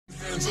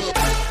Hello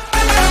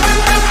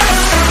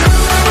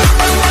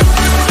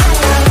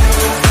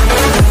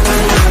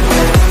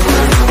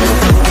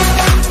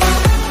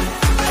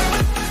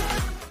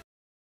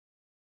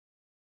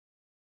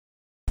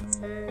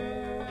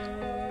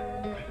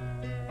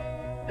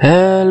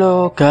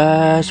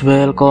guys,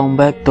 welcome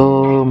back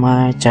to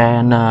my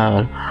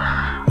channel.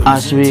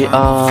 As we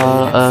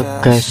all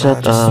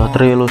guessed,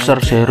 3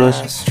 loser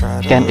heroes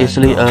can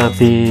easily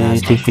be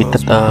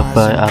defeated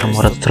by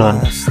armored drone.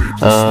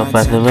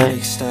 By the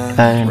way,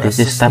 this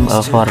is time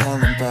for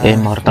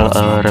Immortal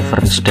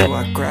Reverence deck.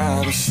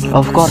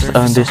 Of course,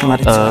 this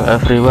map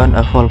everyone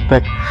fall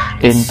back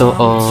into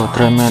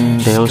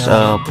tremendous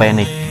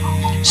panic,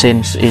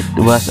 since it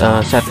was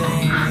set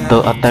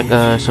to attack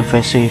a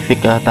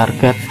specific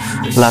target.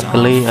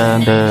 Luckily,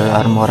 the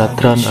armored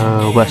drone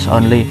was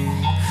only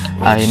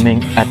aiming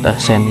at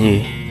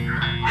Senyi.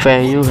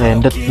 Feiyu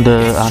handed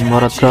the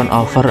armored drone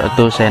over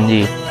to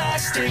Senyi,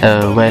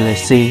 while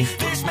she,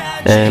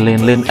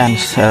 Lin Lin and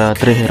 3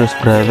 heroes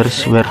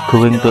brothers were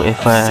going to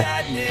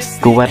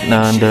evacuate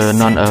the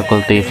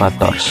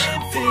non-cultivators.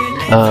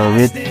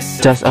 With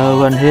just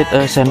one hit,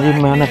 Senyi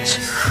managed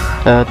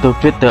to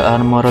beat the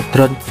armored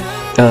drone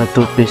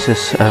to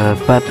pieces,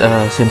 but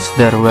since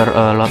there were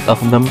a lot of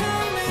them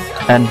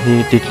and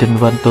he didn't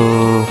want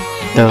to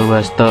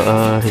waste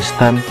his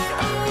time,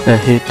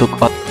 he took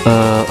out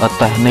a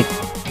technique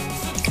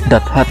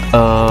that had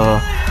a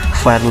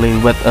fairly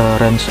wide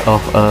range of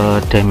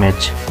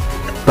damage.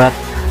 But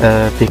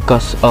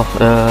because of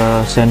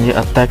Senyi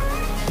attack,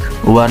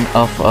 one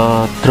of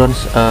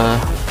drones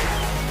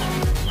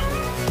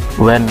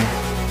went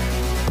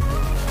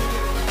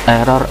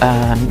error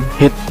and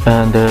hit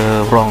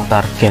the wrong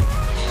target,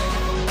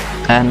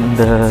 and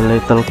the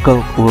little girl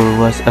who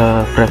was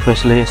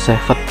previously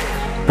saved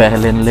by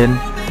Lin Lin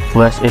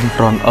was in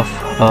front of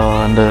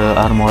the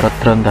armored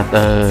drone that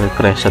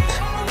crashed.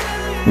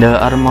 The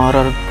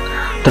armored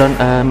drone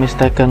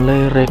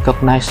mistakenly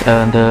recognized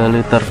the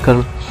little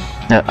girl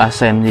as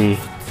Senyi.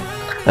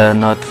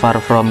 Not far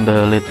from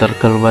the little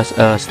girl was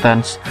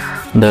stands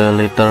the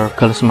little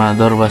girl's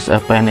mother was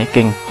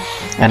panicking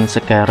and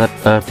scared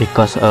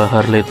because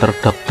her little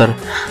daughter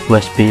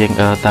was being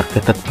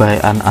targeted by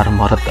an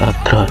armored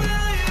drone.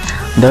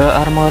 The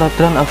armored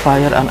drone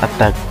fired an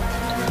attack.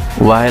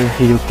 While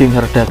hugging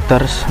her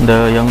daughters,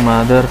 the young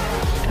mother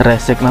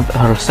resigned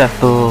herself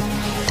to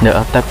the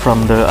attack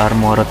from the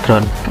armored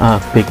drone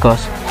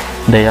because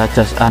they are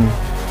just an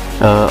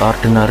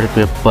ordinary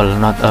people,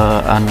 not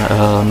a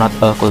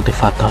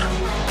cultivator.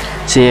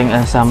 Seeing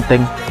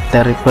something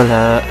terrible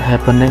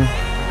happening,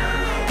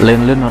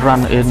 Lin Lin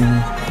ran in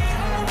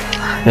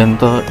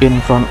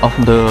front of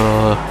the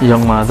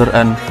young mother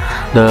and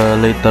the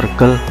little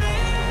girl,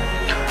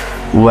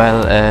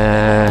 while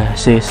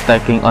she's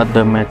taking out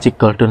the magic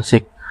golden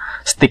stick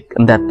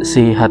that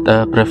she had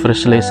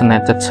previously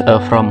snatched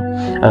from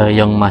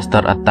young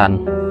Master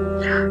Atan.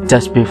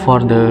 Just before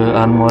the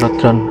armored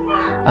drone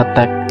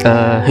attack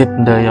hit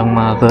the young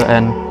mother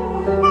and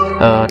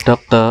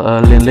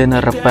Dr. Lin Lin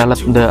repelled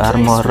the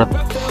armored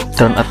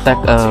drone attack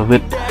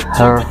with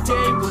her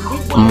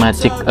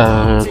magic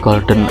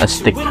golden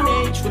stick,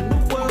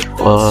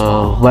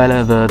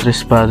 while the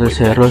 3 brothers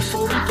heroes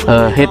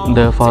hit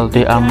the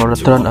faulty armored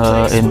drone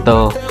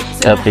into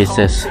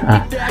pieces.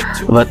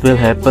 What will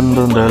happen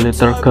to the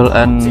little girl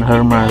and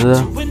her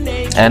mother,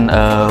 and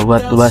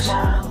what was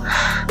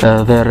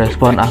their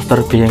response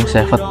after being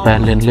saved by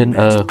Lin Lin?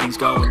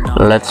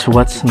 Let's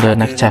watch the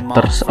next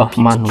chapters of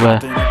Manhua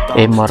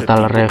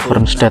Immortal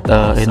Reverence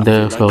in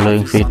the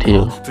following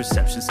video.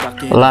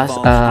 Last,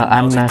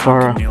 I'm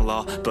never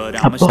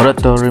bored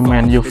to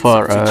remind you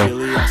for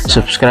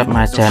subscribe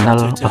my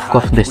channel, of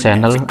course this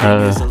channel,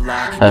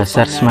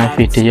 search my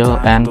video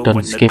and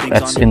don't skip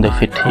ads in the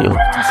video.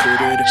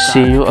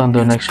 See you on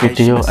the next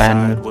video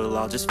and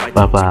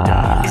bye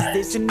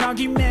bye.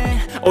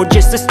 Or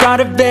just the start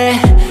of it.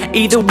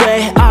 Either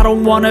way, I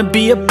don't wanna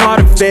be a part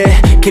of it.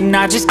 Can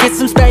I just get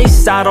some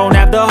space? I don't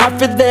have the heart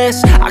for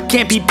this. I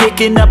can't be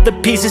picking up the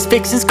pieces,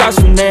 fixing scars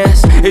from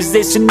this. Is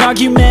this an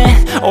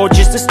argument? Or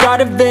just the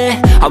start of it?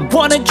 I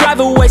wanna drive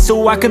away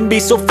so I can be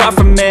so far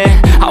from it.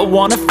 I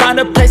wanna find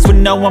a place where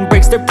no one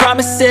breaks their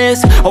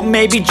promises. Or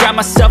maybe drown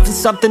myself in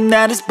something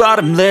that is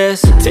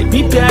bottomless. Take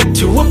me back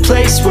to a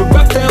place where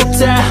I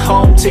felt at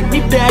home. Take me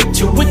back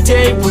to a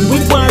day when we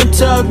weren't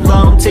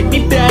alone. Take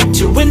me back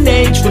to an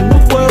age when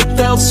the world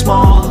felt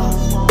small,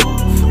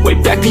 way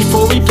back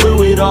before we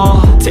blew it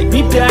all. Take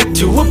me back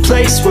to a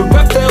place where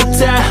I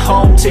felt at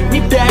home. Take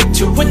me back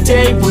to a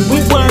day when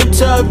we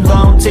weren't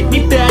alone. Take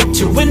me back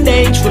to an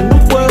age when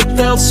the world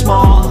felt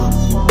small,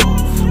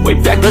 way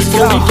back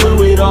before we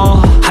blew it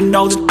all. I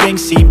know that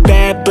things seem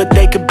bad, but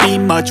they could be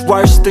much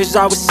worse. There's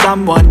always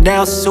someone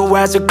else who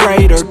has a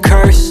greater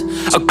curse.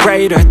 A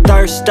greater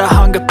thirst, a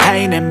hunger,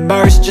 pain, and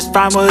mercy. Just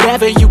find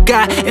whatever you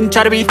got and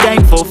try to be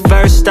thankful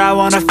first. I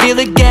wanna feel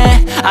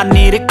again, I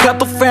need a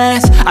couple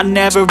friends. I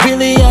never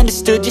really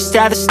understood just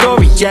how the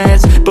story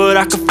ends, but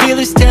I can feel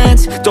it's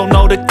tense, don't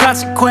know the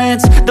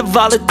consequence. The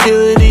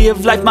volatility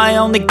of life, my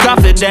only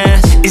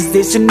confidence. Is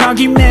this an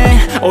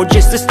argument, or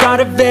just the start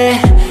of it?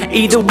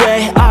 Either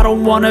way, I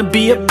don't wanna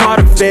be a part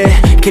of it.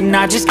 Can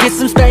I just get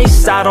some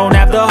space? I don't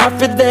have the heart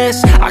for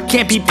this. I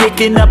can't be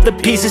picking up the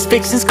pieces,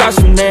 fixing scars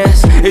from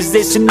this. Is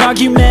this an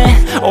argument,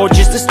 or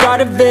just the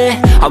start of it?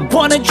 I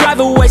wanna drive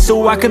away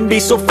so I can be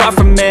so far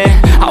from it.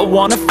 I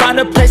wanna find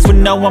a place where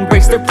no one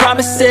breaks their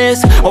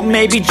promises, or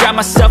maybe drown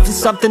myself in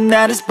something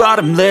that is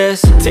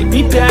bottomless. Take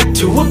me back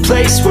to a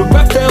place where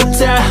I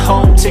felt at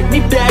home. Take me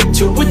back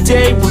to a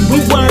day when we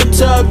weren't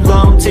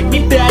alone. Take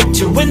me back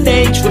to an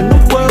age when the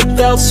world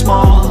felt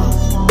small,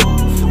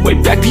 way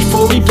back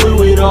before we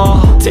blew it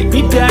all. Take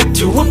me back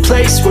to a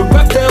place where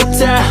I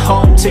felt at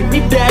home. Take me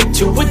back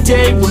to a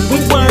day when we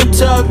weren't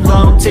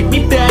alone. Take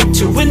me back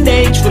to an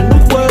age when the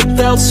world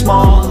felt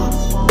small,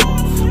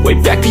 way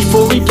back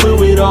before we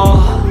blew it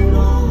all.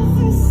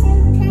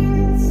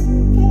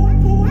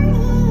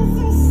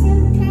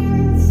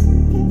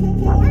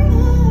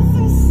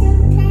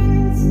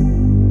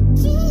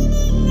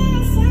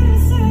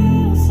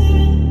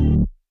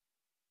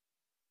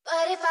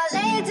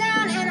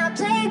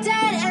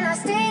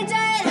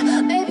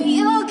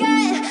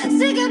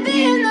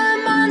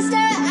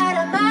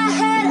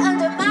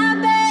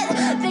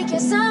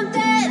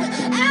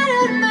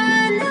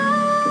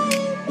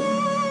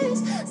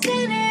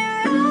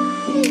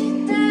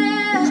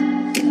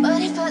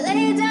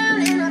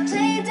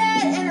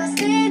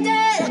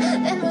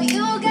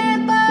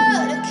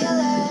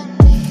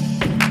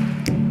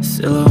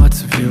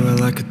 Silhouettes of you are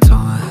like a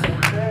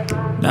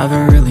taunt.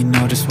 Never really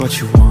know just what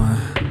you want.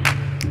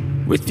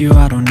 With you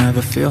I don't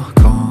ever feel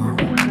calm.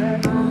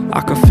 I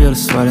can feel the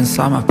sweat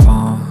inside my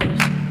palms.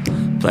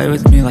 Play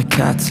with me like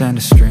cats and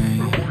a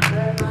string.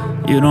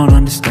 You don't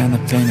understand the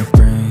pain it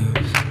brings.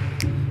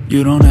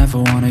 You don't ever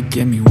wanna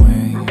give me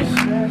wings.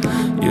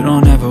 You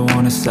don't ever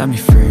wanna set me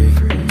free.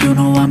 You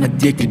know I'm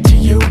addicted to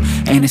you,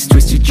 and it's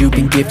twisted, you've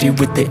been gifted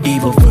with the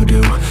evil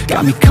voodoo.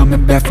 Got me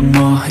coming back for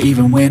more,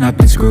 even when I've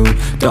been screwed.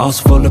 Dolls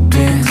full of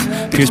pins,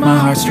 pierce my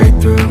heart straight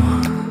through.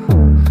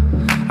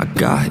 I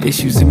got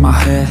issues in my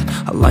head,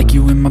 I like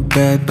you in my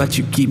bed, but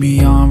you keep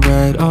me on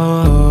red.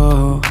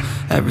 Oh,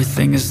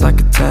 everything is like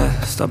a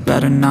test, I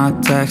better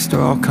not text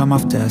or I'll come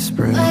off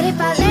desperate. But if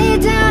I lay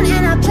down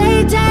and I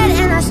play dead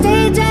and I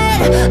stay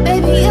dead,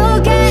 baby you'll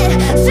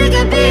get sick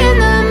of being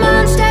the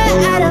monster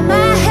out of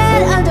my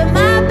head, under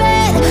my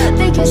bed,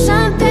 thinking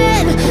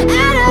something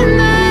out of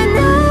my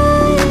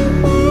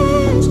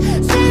nightmares,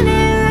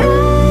 standing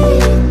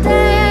right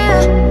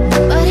there.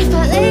 But if I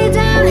lay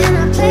down and I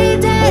play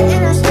dead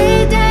and I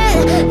stay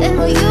dead, then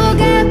will you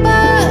get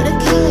bored of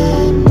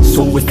killing me?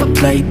 So if I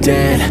play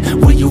dead,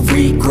 will you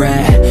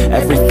regret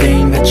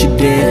everything that you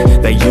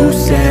did, that you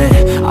said?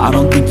 I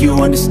don't think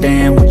you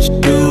understand what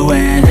you're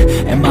doing,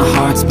 and my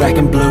heart's black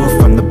and blue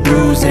from the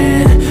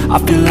bruising. I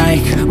feel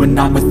like when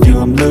I'm with you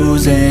I'm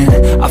losing.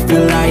 I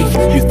feel like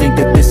you think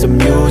that this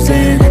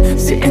amusing,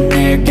 sitting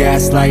there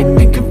gaslighting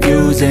and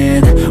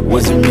confusing.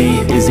 Was it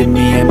me? Is it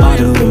me? Am I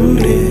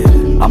deluded?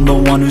 I'm the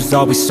one who's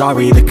always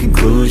sorry, the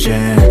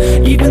conclusion,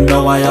 even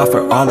though I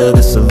offer all of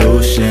the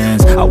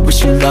solutions. I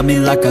wish you loved me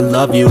like I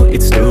love you,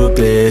 it's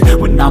stupid.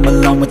 When I'm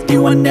alone with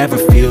you I never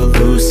feel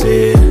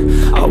lucid.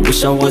 I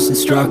wish I wasn't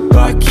struck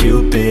by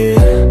Cupid.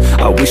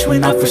 I wish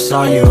when I first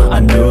saw you I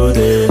knew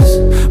this.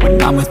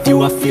 When I'm with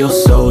you I feel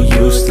so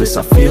useless,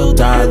 I feel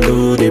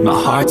diluted, my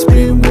heart's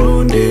been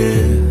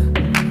wounded.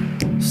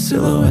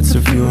 Silhouettes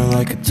of you are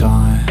like a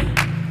taunt.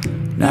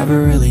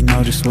 Never really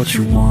know just what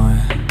you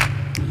want.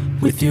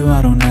 With you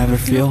I don't ever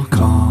feel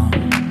calm.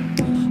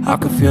 I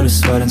can feel the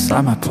sweat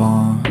inside my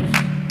palms.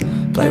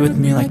 Play with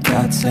me like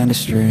cats and a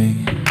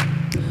string.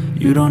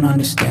 You don't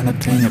understand the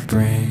pain it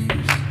brings.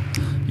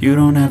 You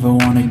don't ever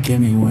wanna give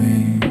me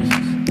wings.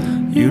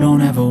 You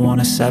don't ever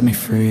wanna set me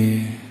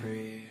free.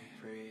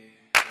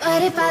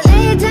 But if I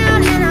lay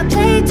down and I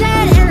play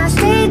dead and I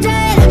stay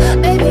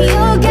dead, baby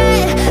you'll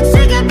get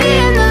sick of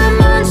being the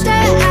monster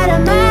out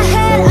of my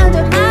head,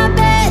 under my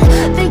bed,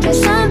 thinking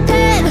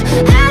something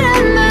out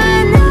of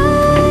my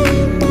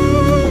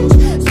nightmares,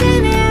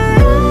 standing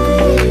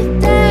right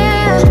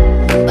there.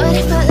 But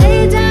if I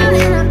lay down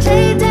and I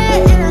play dead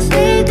and I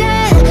stay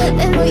dead,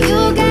 then will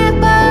you get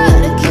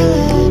bored of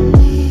killing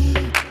me?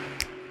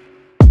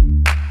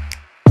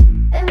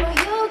 Then will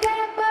you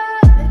get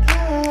bored of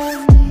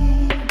killing me?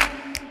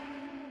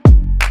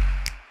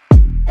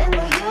 And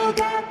will you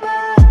get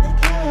bored of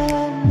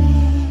killing me?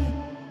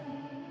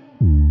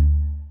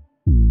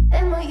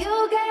 And will you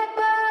get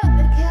bored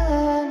of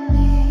killing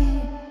me?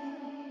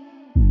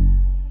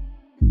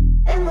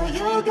 And will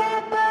you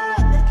get bored?